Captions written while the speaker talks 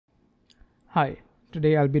Hi,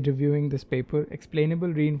 today I'll be reviewing this paper, Explainable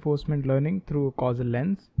Reinforcement Learning Through a Causal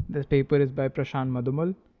Lens. This paper is by Prashant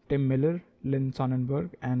Madhumal, Tim Miller, Lynn Sonnenberg,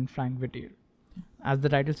 and Frank Whittier. As the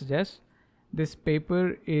title suggests, this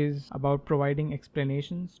paper is about providing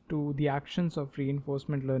explanations to the actions of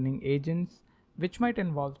reinforcement learning agents, which might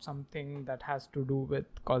involve something that has to do with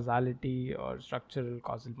causality or structural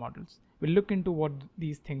causal models. We'll look into what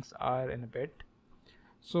these things are in a bit.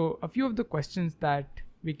 So, a few of the questions that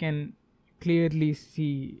we can clearly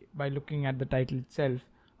see by looking at the title itself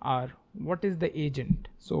are: what is the agent?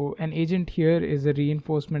 So an agent here is a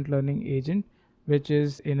reinforcement learning agent which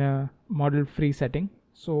is in a model free setting.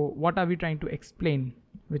 So what are we trying to explain,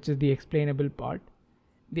 which is the explainable part?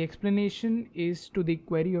 The explanation is to the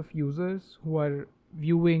query of users who are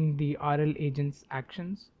viewing the RL agent's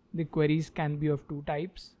actions. The queries can be of two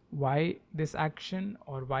types: why this action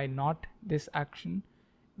or why not this action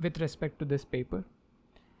with respect to this paper.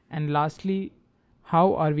 And lastly,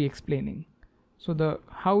 how are we explaining? So the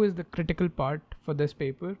how is the critical part for this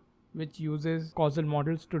paper, which uses causal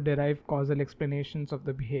models to derive causal explanations of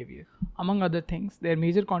the behavior. Among other things, their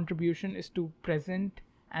major contribution is to present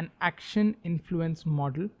an action influence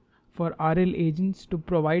model for RL agents to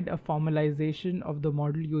provide a formalization of the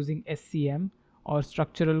model using SCM or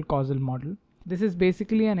structural causal model. This is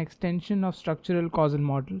basically an extension of structural causal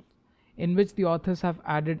models in which the authors have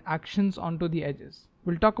added actions onto the edges.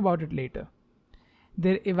 We'll talk about it later.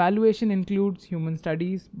 Their evaluation includes human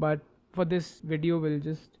studies, but for this video we'll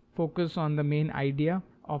just focus on the main idea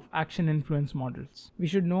of action influence models. We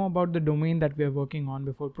should know about the domain that we are working on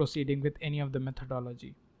before proceeding with any of the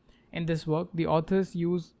methodology. In this work, the authors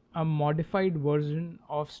use a modified version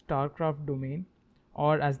of Starcraft domain,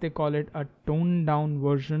 or as they call it, a toned down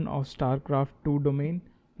version of Starcraft II domain,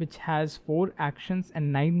 which has 4 actions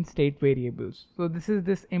and 9 state variables. So this is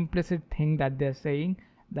this implicit thing that they're saying,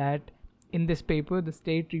 that in this paper the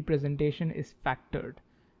state representation is factored.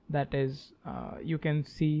 That is, you can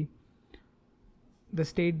see the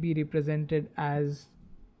state be represented as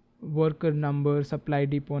worker number, supply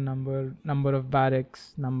depot number, number of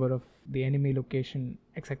barracks, number of the enemy location,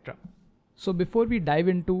 etc. So before we dive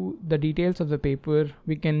into the details of the paper,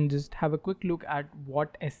 we can just have a quick look at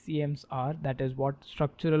what SCMs are, that is what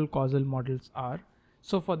structural causal models are.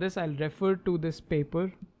 So for this, I'll refer to this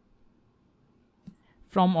paper,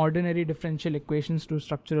 From Ordinary Differential Equations to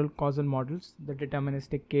Structural Causal Models, the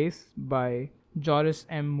Deterministic Case by Joris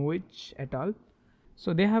M. Muich et al.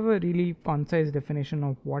 So they have a really concise definition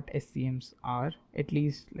of what SCMs are, at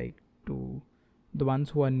least like to the ones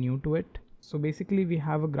who are new to it. So basically we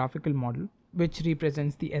have a graphical model which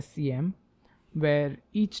represents the SCM, where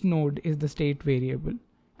each node is the state variable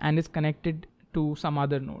and is connected to some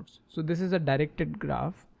other nodes. So this is a directed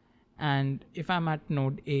graph, and if I'm at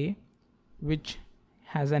node A, which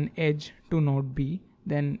has an edge to node B,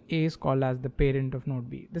 then A is called as the parent of node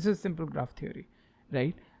B. This is simple graph theory,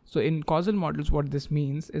 right? So in causal models, what this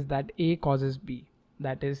means is that A causes B.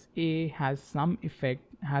 That is, A has some effect,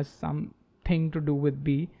 has something to do with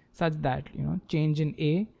B, such that, change in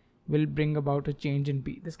A will bring about a change in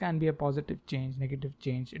B. This can be a positive change, negative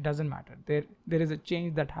change, it doesn't matter. There is a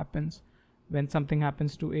change that happens when something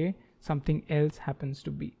happens to A, something else happens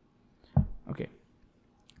to B. Okay,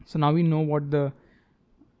 so now we know what the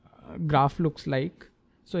graph looks like.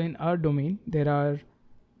 So in our domain there are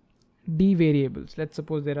D variables. Let's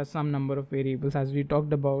suppose there are some number of variables, as we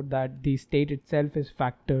talked about that the state itself is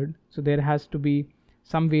factored, so there has to be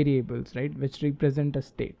some variables, right, which represent a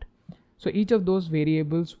state. So each of those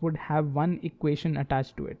variables would have one equation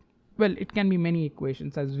attached to it. Well, it can be many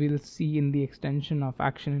equations, as we'll see in the extension of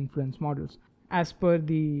action influence models. As per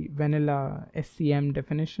the vanilla SCM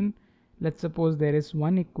definition, let's suppose there is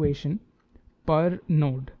one equation per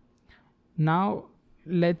node. Now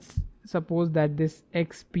let's suppose that this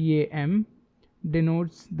XPAM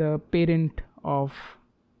denotes the parent of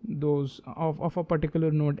those of a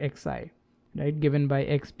particular node Xi, right, given by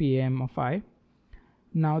XPAM of I.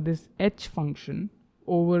 Now this H function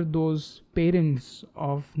over those parents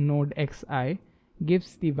of node Xi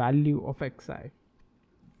gives the value of Xi,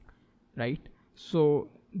 right? So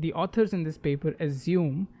the authors in this paper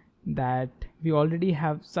assume that we already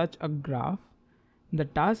have such a graph. The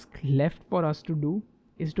task left for us to do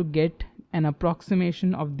is to get an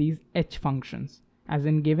approximation of these H functions, as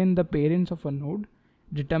in given the parents of a node,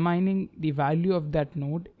 determining the value of that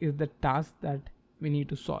node is the task that we need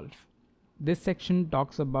to solve. This section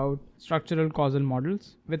talks about structural causal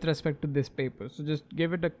models with respect to this paper. So just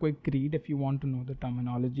give it a quick read if you want to know the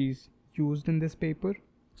terminologies used in this paper.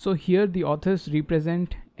 So here the authors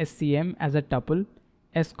represent SCM as a tuple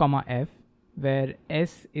S, F, where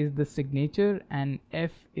S is the signature and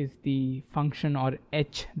F is the function or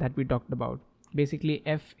H that we talked about. Basically,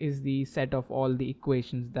 F is the set of all the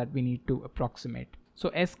equations that we need to approximate. So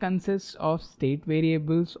S consists of state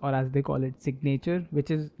variables, or as they call it, signature, which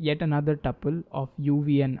is yet another tuple of U,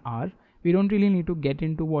 V and R. We don't really need to get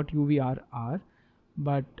into what U, V, R are,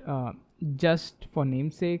 but just for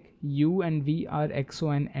namesake, U and V are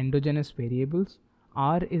exo and endogenous variables.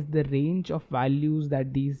 R is the range of values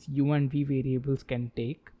that these U and V variables can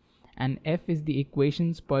take, and F is the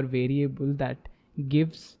equations per variable that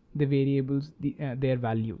gives the variables their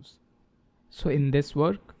values. So in this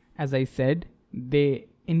work, as I said, they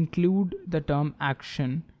include the term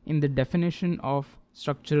action in the definition of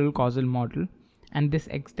structural causal model, and this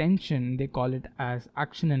extension they call it as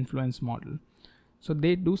action influence model. So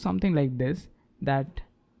they do something like this, that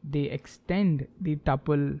they extend the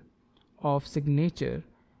tuple of signature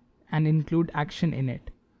and include action in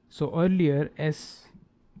it. So earlier S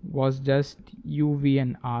was just U, V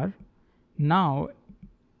and R. Now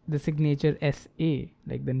the signature SA,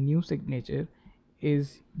 like the new signature,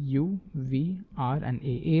 is U, V, R and A.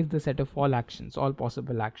 A is the set of all actions, all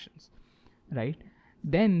possible actions, right?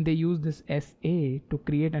 Then they use this SA to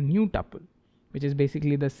create a new tuple, which is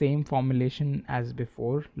basically the same formulation as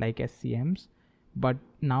before, like SCMs, but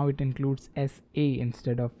now it includes SA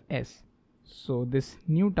instead of S. So this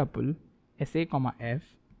new tuple SA, F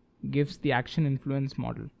gives the action influence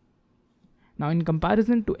model. Now in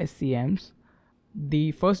comparison to SCMs,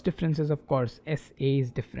 the first difference is, of course, SA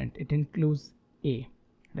is different. It includes A,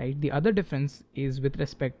 right? The other difference is with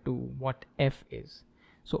respect to what F is.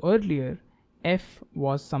 So earlier F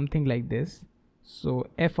was something like this. So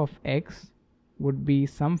F of X would be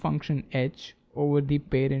some function H over the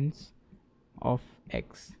parents of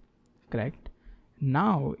X, correct?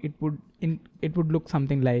 Now it would look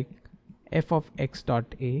something like F of X dot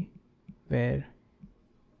A, where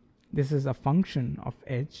this is a function of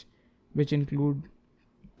H which include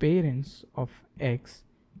parents of X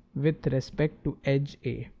with respect to edge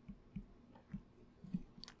A,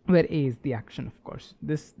 where A is the action, of course.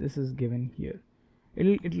 This is given here.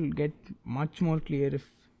 It'll get much more clear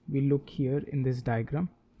if we look here in this diagram.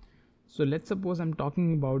 So let's suppose I'm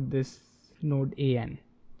talking about this node AN,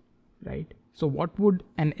 right? So what would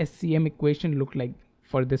an SCM equation look like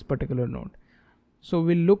for this particular node? So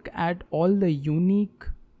we'll look at all the unique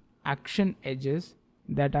action edges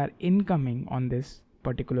that are incoming on this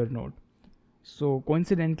particular node. So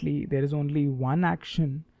coincidentally, there is only one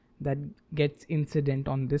action that gets incident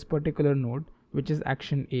on this particular node, which is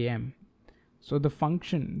action AM. So the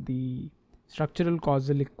function, the structural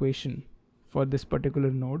causal equation for this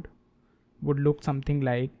particular node would look something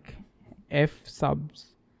like F subs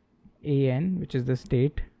AN, which is the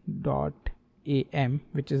state, dot AM,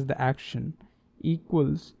 which is the action,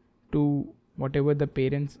 equals to whatever the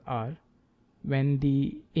parents are when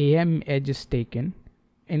the AM edge is taken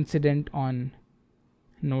incident on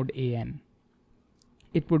node AN.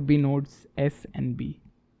 It would be nodes S and B,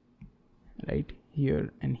 right,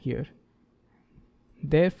 here and here.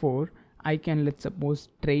 Therefore I can, let's suppose,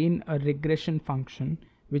 train a regression function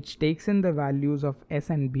which takes in the values of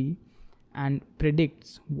S and B and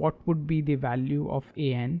predicts what would be the value of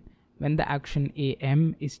AN when the action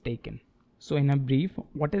AM is taken. So in a brief,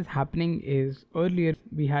 what is happening is, earlier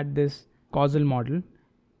we had this causal model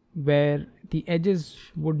where the edges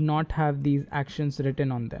would not have these actions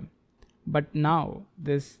written on them, but now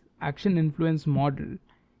this action influence model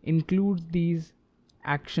includes these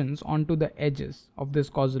actions onto the edges of this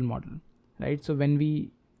causal model, right? So when we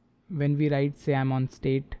write, say I'm on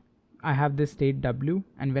state, I have this state W,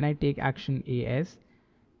 and when I take action AS,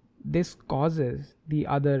 this causes the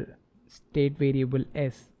other state variable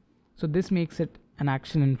S. So this makes it an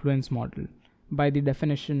action influence model by the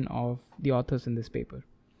definition of the authors in this paper.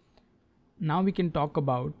 Now we can talk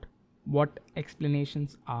about what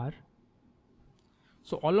explanations are.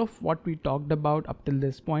 So all of what we talked about up till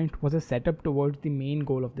this point was a setup towards the main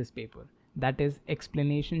goal of this paper, that is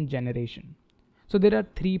explanation generation. So there are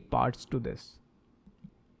three parts to this,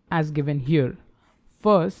 as given here.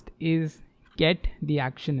 First is get the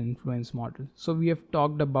action influence model. So we have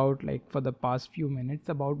talked about, like, for the past few minutes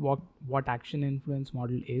about what action influence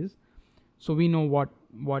model is. So we know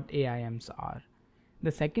what AIMs are.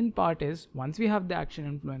 The second part is, once we have the action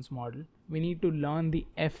influence model, we need to learn the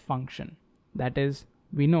F function. That is,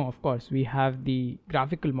 we know, of course, we have the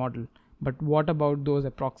graphical model, but what about those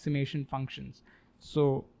approximation functions?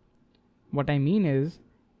 So what I mean is,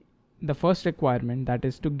 the first requirement, that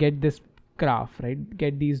is to get this graph, right?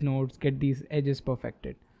 Get these nodes, get these edges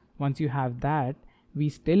perfected. Once you have that, we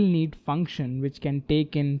still need function which can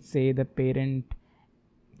take in, say, the parent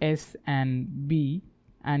S and B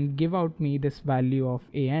and give out me this value of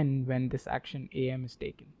an when this action am is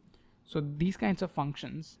taken. So these kinds of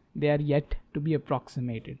functions, they are yet to be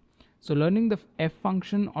approximated. So learning the f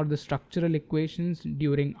function or the structural equations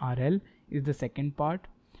during RL is the second part.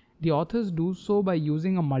 The authors do so by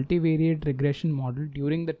using a multivariate regression model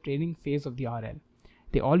during the training phase of the RL.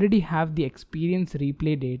 They already have the experience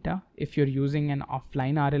replay data if you're using an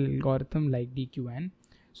offline RL algorithm like DQN.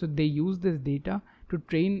 So they use this data to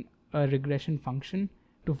train a regression function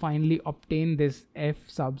to finally obtain this f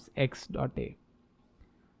subs x dot a.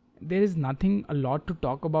 There is nothing a lot to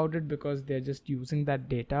talk about it because they're just using that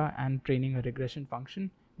data and training a regression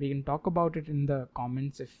function. We can talk about it in the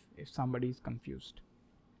comments if somebody is confused.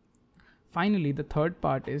 Finally, the third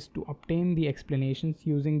part is to obtain the explanations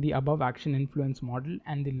using the above action influence model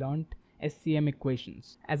and the learnt SCM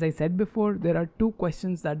equations. As I said before, there are two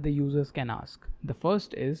questions that the users can ask. The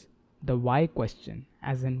first is the why question,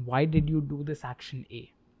 as in why did you do this action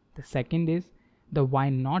A? The second is the why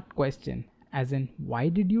not question, as in why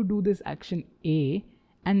did you do this action A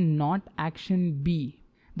and not action B?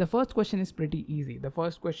 The first question is pretty easy. The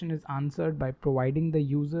first question is answered by providing the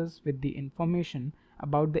users with the information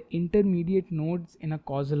about the intermediate nodes in a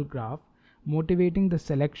causal graph, motivating the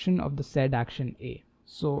selection of the said action A.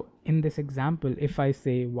 So in this example, if I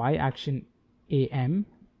say why action AM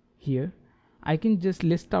here, I can just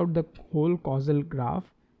list out the whole causal graph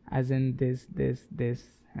as in this,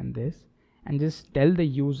 and this, and just tell the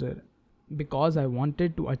user, because I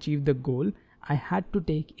wanted to achieve the goal, I had to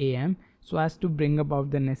take AM so as to bring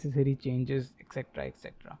about the necessary changes, etc.,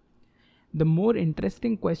 etc. The more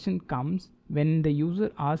interesting question comes when the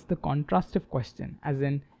user asks the contrastive question, as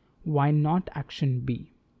in why not action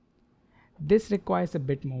B? This requires a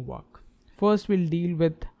bit more work. First, we'll deal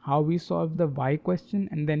with how we solve the why question,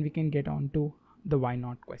 and then we can get on to the why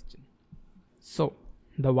not question. So,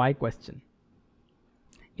 the why question.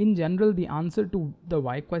 In general, the answer to the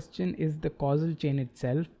why question is the causal chain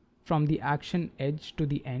itself from the action edge to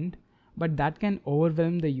the end, but that can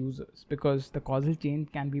overwhelm the users because the causal chain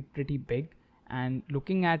can be pretty big, and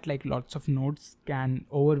looking at like lots of nodes can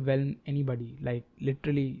overwhelm anybody, like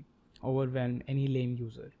literally overwhelm any lame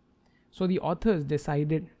user. So the authors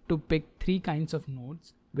decided to pick 3 kinds of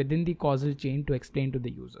nodes within the causal chain to explain to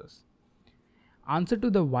the users. Answer to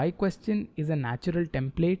the why question is a natural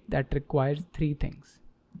template that requires 3 things: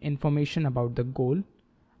 information about the goal,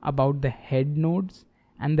 about the head nodes,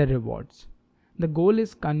 and the rewards. The goal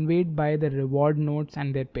is conveyed by the reward nodes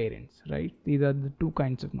and their parents, right? These are the 2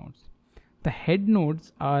 kinds of nodes. The head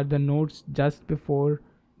nodes are the nodes just before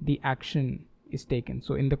the action is taken.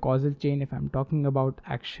 So in the causal chain, if I'm talking about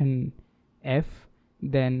action F,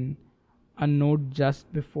 then a node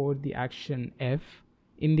just before the action F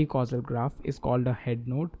in the causal graph is called a head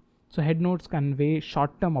node. So head nodes convey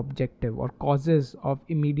short-term objective or causes of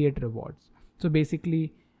immediate rewards. So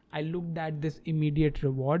basically, I looked at this immediate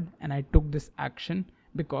reward and I took this action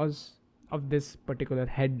because of this particular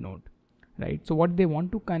head node, right? So what they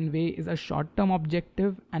want to convey is a short-term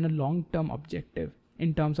objective and a long-term objective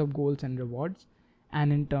in terms of goals and rewards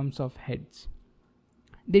and in terms of heads.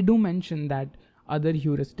 They do mention that other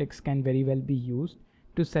heuristics can very well be used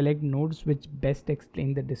to select nodes which best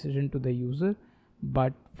explain the decision to the user,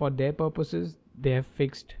 but for their purposes, they have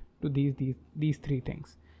fixed to these 3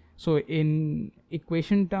 things. So in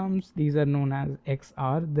equation terms, these are known as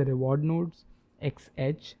XR, the reward nodes,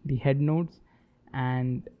 XH, the head nodes,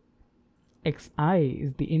 and XI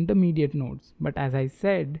is the intermediate nodes. But as I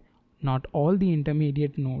said, not all the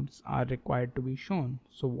intermediate nodes are required to be shown.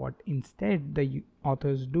 So what instead the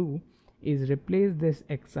authors do is replace this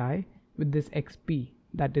XI with this XP,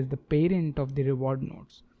 that is the parent of the reward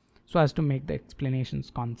nodes, so as to make the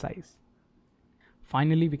explanations concise.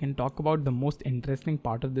 Finally, we can talk about the most interesting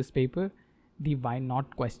part of this paper, the why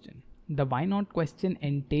not question. The why not question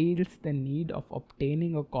entails the need of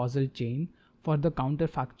obtaining a causal chain for the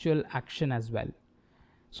counterfactual action as well.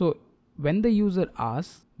 So when the user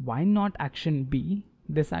asks why not action B,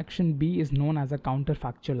 this action B is known as a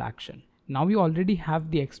counterfactual action. Now we already have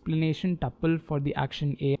the explanation tuple for the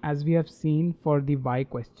action A as we have seen for the why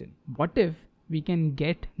question. What if we can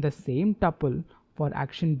get the same tuple for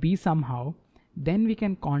action B somehow? Then we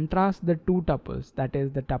can contrast the 2 tuples, that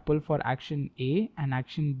is the tuple for action A and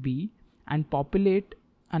action B, and populate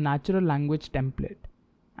a natural language template,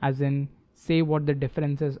 as in say what the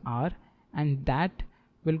differences are, and that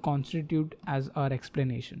will constitute as our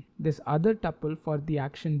explanation. This other tuple for the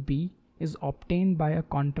action B is obtained by a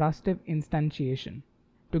contrastive instantiation.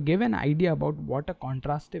 To give an idea about what a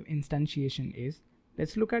contrastive instantiation is,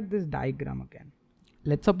 let's look at this diagram again.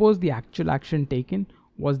 Let's suppose the actual action taken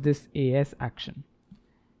was this AS action.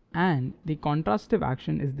 And the contrastive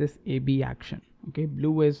action is this AB action. Okay,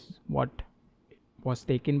 blue is what was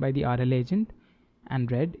taken by the RL agent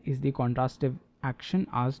and red is the contrastive action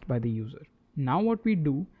asked by the user. Now what we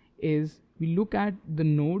do is we look at the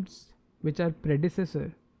nodes which are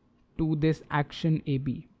predecessor to this action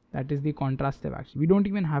AB, that is the contrastive action. We don't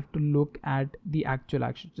even have to look at the actual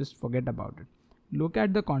action, just forget about it. Look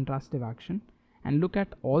at the contrastive action and look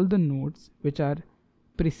at all the nodes which are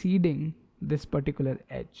preceding this particular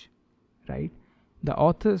edge, right? The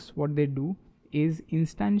authors, what they do is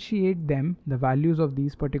instantiate them, the values of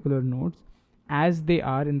these particular nodes, as they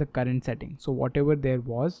are in the current setting. So whatever there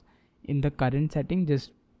was in the current setting,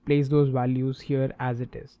 just place those values here as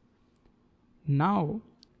it is. Now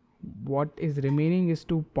what is remaining is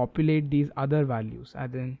to populate these other values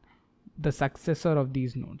as in the successor of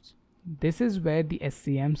these nodes. This is where the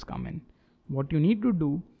SCMs come in. What you need to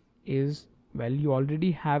do is, well, you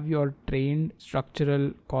already have your trained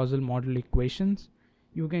structural causal model equations.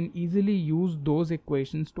 You can easily use those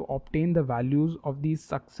equations to obtain the values of these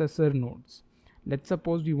successor nodes. Let's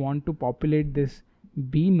suppose we want to populate this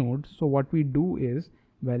B node. So what we do is,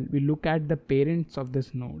 well, we look at the parents of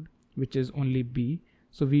this node, which is only B.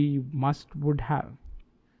 So we would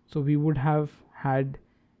have had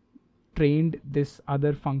trained this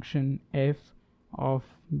other function f of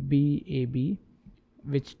BAB,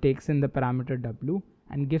 which takes in the parameter W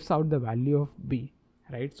and gives out the value of B,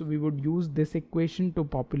 right? So we would use this equation to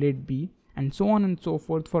populate B and so on and so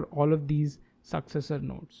forth for all of these successor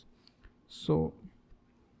nodes. So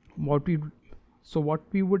what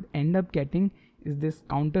we would end up getting is this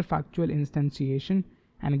counterfactual instantiation,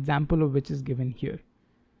 an example of which is given here.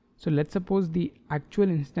 So let's suppose the actual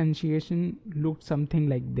instantiation looked something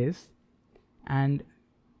like this, and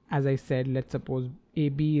as I said, let's suppose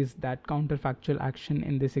AB is that counterfactual action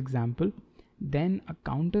in this example. Then a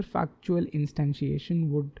counterfactual instantiation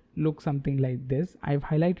would look something like this. I've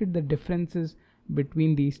highlighted the differences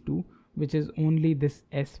between these two, which is only this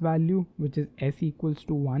S value, which is S equals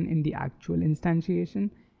to 1 in the actual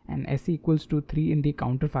instantiation and S equals to 3 in the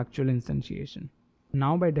counterfactual instantiation.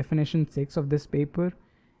 Now by definition 6 of this paper,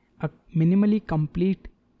 a minimally complete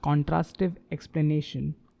contrastive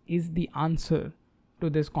explanation is the answer to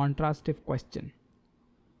this contrastive question,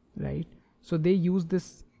 right? So they use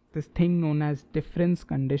this thing known as difference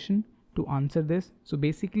condition to answer this. So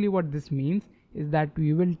basically what this means is that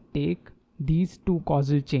we will take these two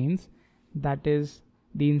causal chains, that is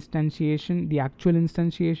the instantiation, the actual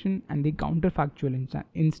instantiation and the counterfactual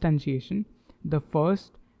instantiation. The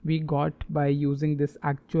first we got by using this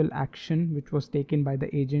actual action which was taken by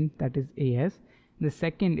the agent, that is AS. The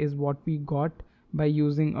second is what we got by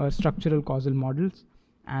using our structural causal models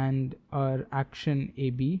and our action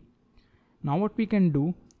AB. Now what we can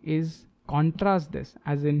do is contrast this,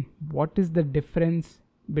 as in what is the difference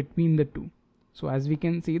between the two. So as we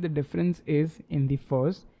can see, the difference is in the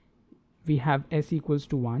first we have S equals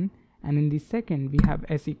to 1 and in the second we have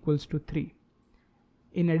S equals to 3.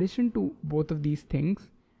 In addition to both of these things,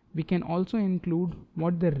 we can also include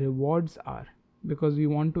what the rewards are, because we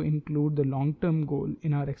want to include the long-term goal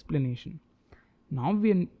in our explanation. Now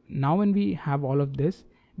when we have all of this,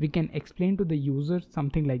 we can explain to the user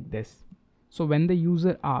something like this. So when the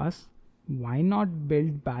user asks, why not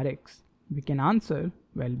build barracks? We can answer,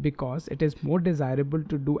 well, because it is more desirable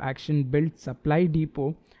to do action build supply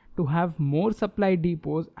depot to have more supply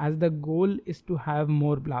depots, as the goal is to have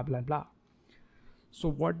more blah blah blah. So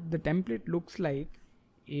what the template looks like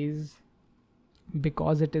is,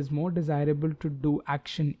 because it is more desirable to do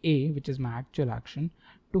action A, which is my actual action,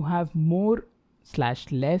 to have more /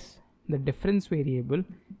 less the difference variable,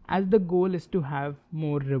 as the goal is to have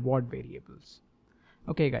more reward variables.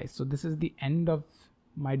 Okay guys, so this is the end of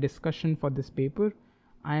my discussion for this paper.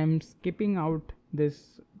 I am skipping out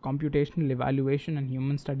this computational evaluation and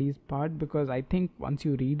human studies part because I think once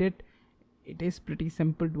you read it, it is pretty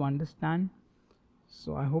simple to understand.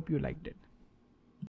 So I hope you liked it.